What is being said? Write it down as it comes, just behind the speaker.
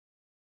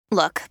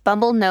Look,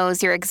 Bumble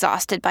knows you're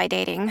exhausted by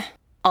dating.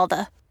 All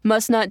the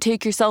must not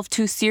take yourself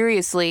too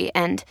seriously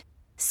and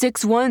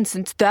 6'1"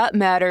 since that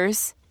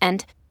matters.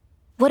 And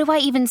what do I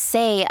even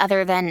say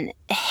other than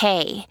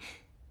hey?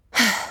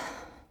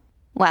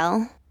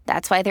 Well,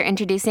 that's why they're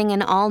introducing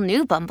an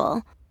all-new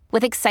Bumble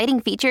with exciting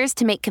features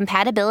to make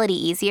compatibility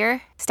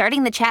easier,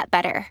 starting the chat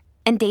better,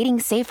 and dating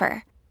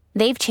safer.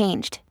 They've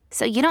changed,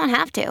 so you don't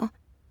have to.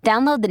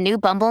 Download the new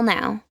Bumble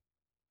now.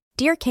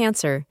 Dear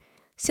Cancer,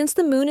 since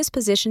the moon is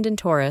positioned in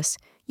Taurus,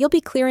 you'll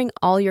be clearing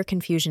all your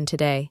confusion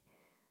today.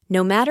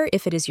 No matter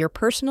if it is your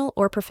personal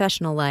or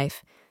professional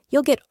life,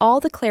 you'll get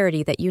all the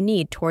clarity that you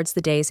need towards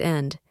the day's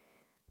end.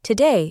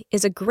 Today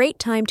is a great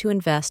time to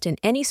invest in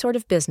any sort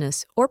of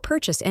business or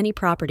purchase any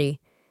property.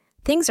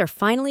 Things are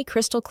finally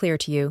crystal clear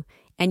to you,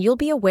 and you'll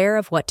be aware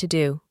of what to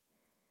do.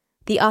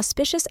 The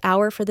auspicious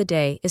hour for the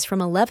day is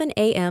from 11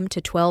 a.m.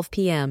 to 12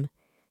 p.m.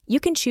 You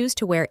can choose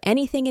to wear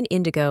anything in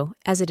indigo,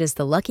 as it is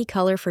the lucky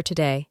color for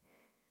today.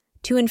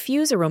 To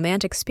infuse a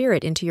romantic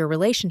spirit into your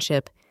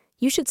relationship,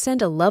 you should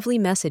send a lovely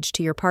message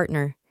to your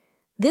partner.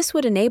 This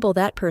would enable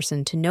that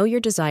person to know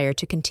your desire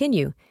to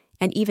continue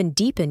and even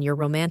deepen your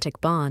romantic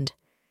bond.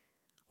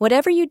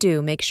 Whatever you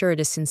do, make sure it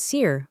is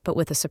sincere, but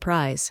with a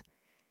surprise.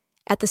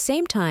 At the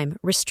same time,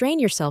 restrain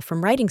yourself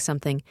from writing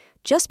something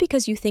just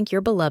because you think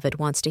your beloved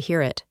wants to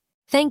hear it.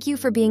 Thank you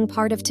for being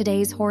part of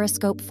today's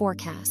horoscope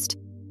forecast.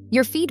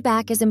 Your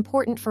feedback is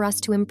important for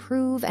us to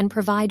improve and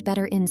provide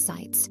better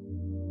insights.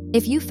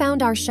 If you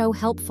found our show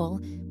helpful,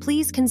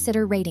 please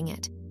consider rating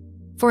it.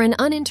 For an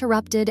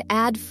uninterrupted,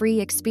 ad-free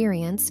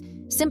experience,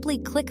 simply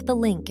click the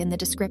link in the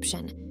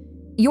description.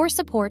 Your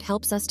support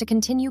helps us to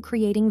continue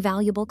creating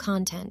valuable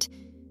content.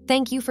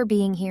 Thank you for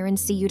being here and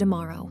see you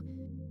tomorrow.